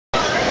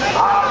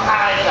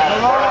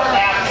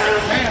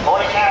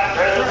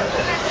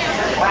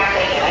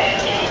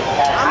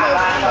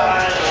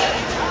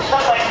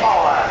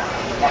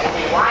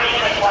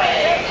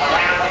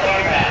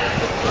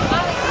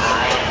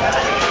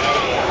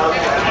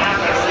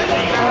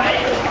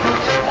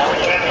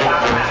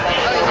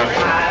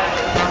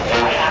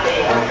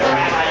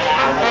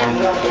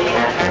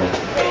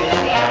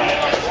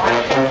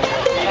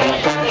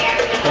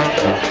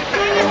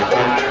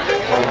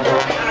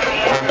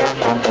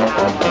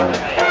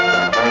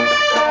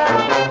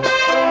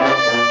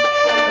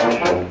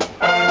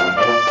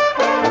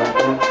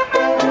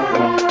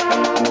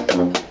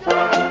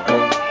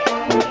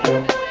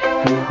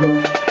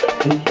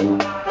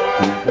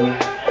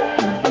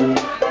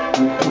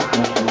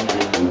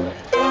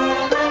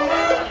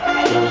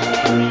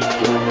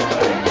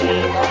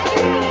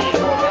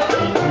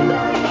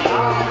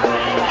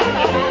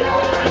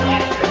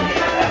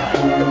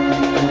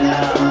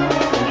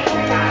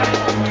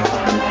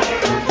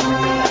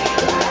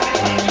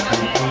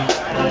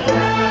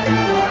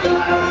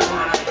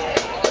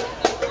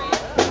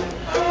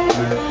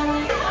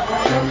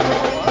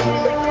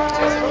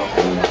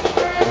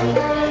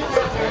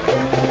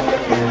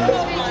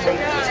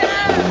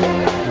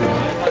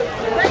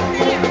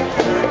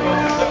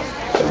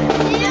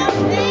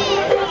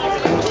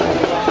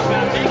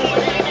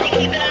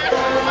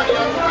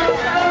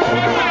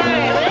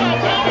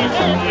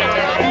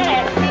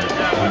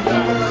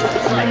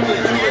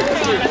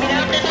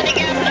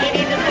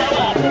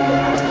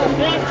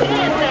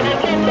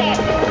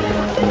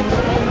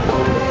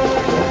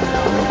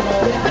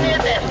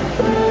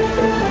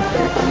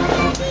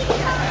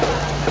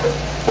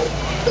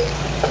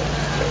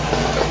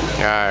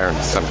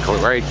Some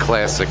great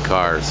classic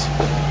cars.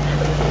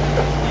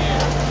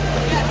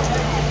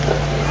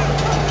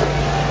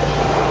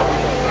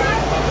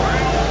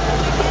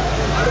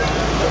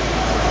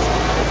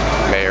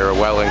 Mayor of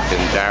Wellington,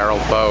 Darrell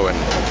Bowen.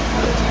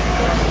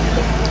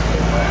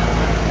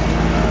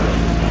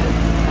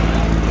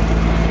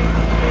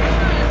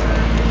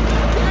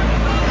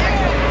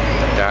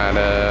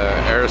 Donna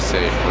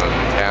Ursay from the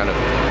town of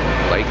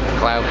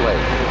Cloud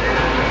Lake.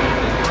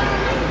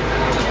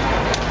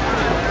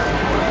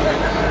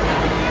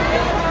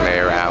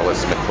 Mayor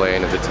Alice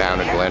McLean of the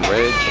town of Glen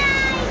Ridge.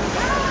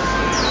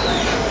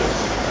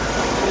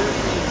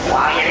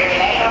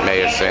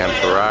 Mayor Sam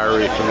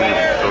Ferrari from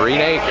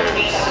Green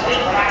Acres.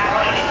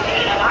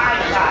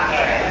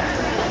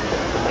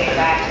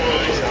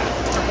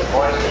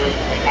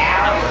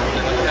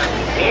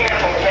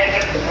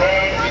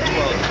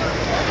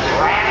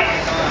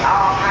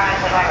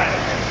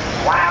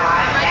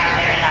 Wildlife down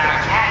there in our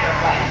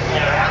agroplex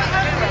area.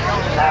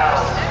 So,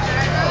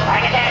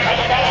 like I said,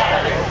 make a day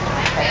of it.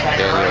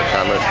 Daniel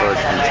Comerford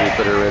from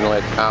Jupiter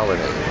Inlet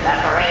Colony.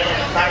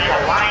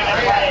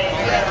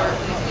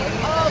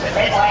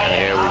 And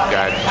here we've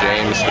got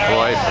James the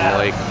boy from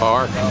Lake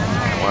Park.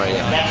 How are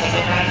you?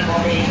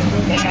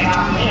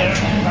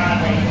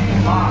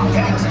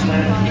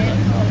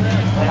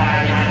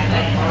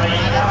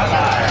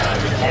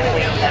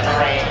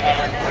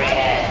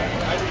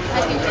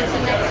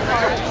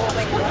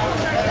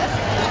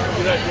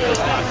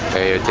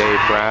 Mayor Dave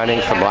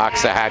Browning from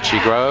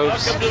Loxahatchee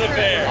Groves. We've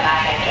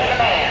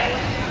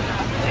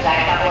got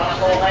a couple of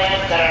school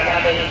bands that are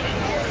going to be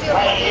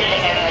playing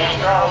music as they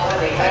stroll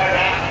through the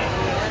fairground.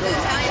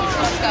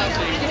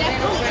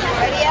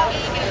 Ready out?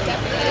 Here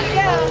we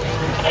go.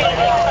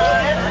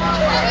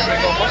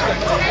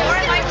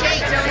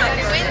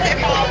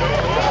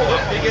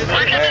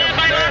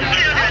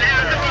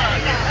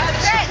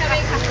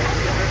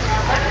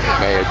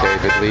 Mayor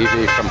David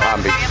Levy from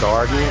Palm Beach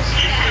Gardens.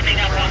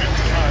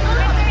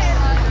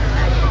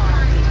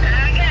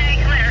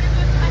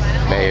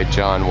 Mayor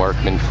John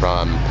Workman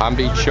from Palm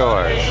Beach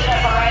Shores.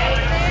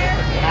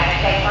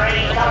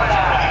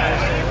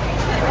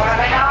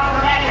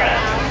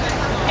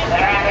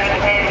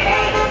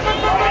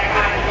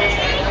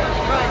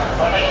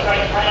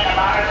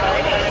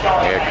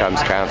 Here comes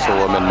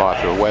Councilwoman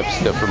Martha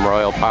Webster from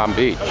Royal Palm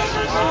Beach.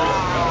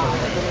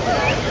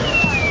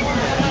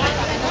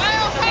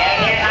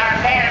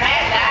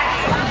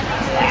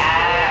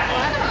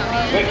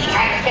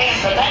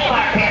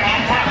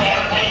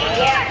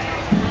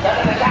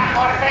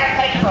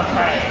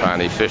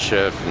 Bonnie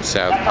Fisher from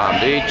South Palm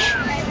Beach.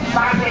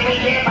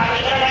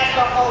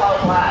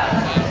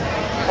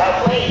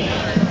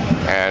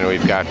 And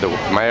we've got the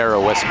Mayor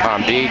of West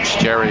Palm Beach,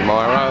 Jerry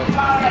Morrow.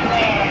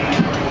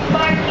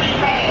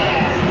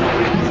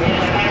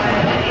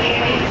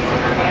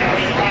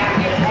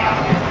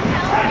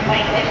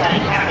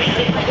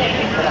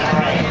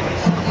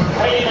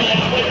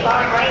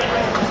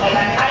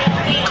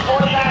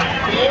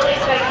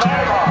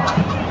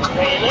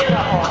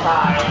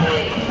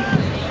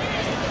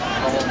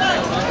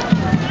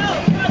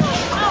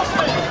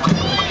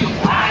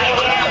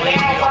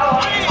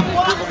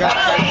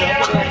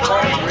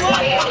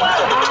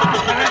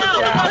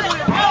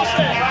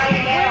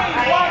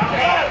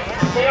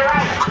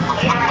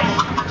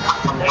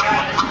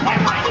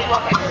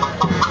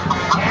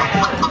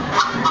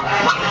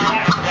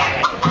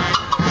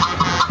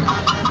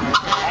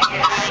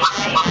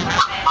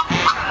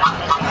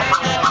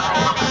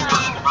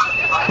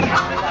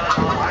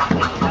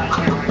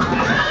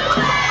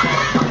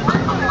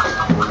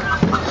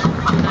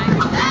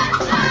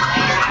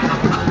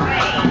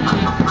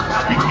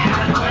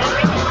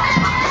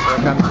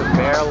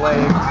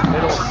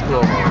 Middle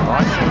School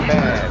marching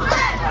band.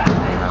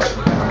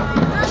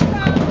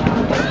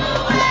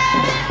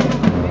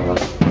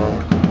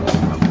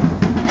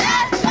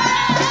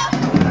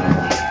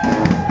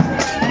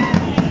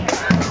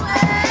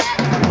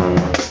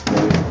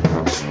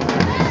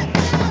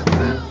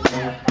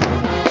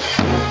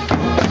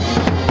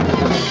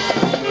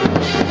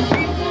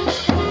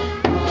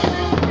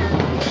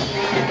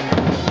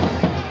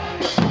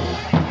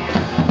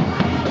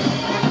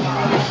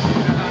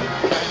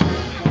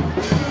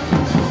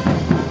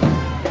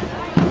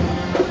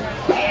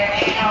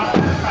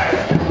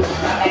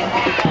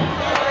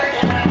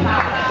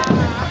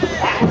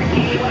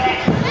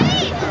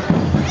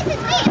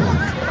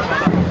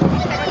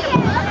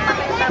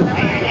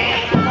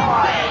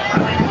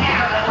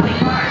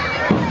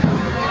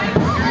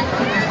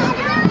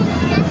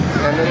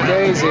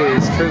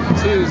 Daisies, troop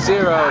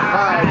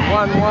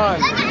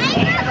 20511.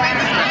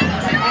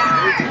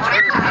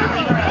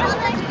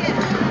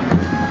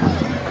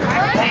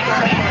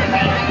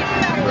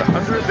 The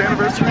 100th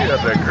anniversary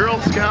of the Girl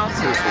Scouts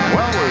as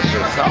well as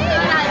the South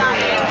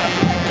Florida.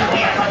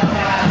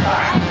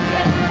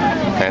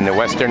 And the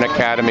Western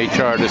Academy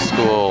Charter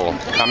School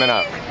coming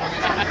up.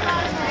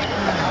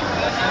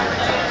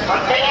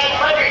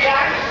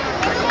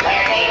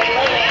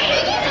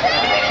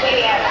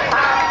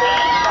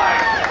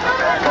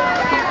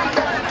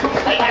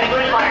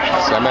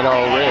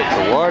 Seminole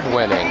Ridge,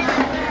 award-winning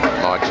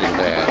marching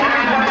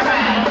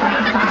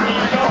band.